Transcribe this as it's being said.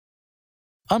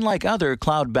Unlike other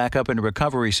cloud backup and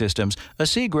recovery systems,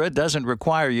 Asigra doesn't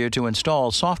require you to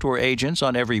install software agents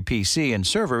on every PC and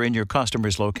server in your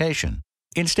customer's location.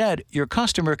 Instead, your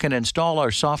customer can install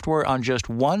our software on just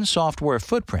one software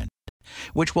footprint,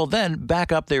 which will then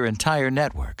back up their entire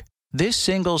network. This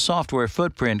single software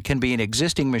footprint can be an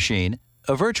existing machine,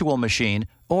 a virtual machine,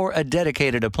 or a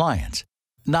dedicated appliance.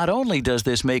 Not only does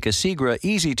this make Asigra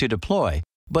easy to deploy,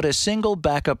 but a single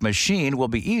backup machine will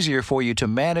be easier for you to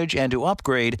manage and to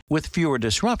upgrade with fewer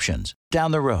disruptions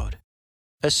down the road.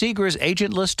 Asigra's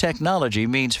agentless technology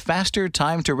means faster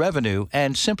time to revenue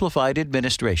and simplified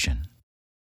administration.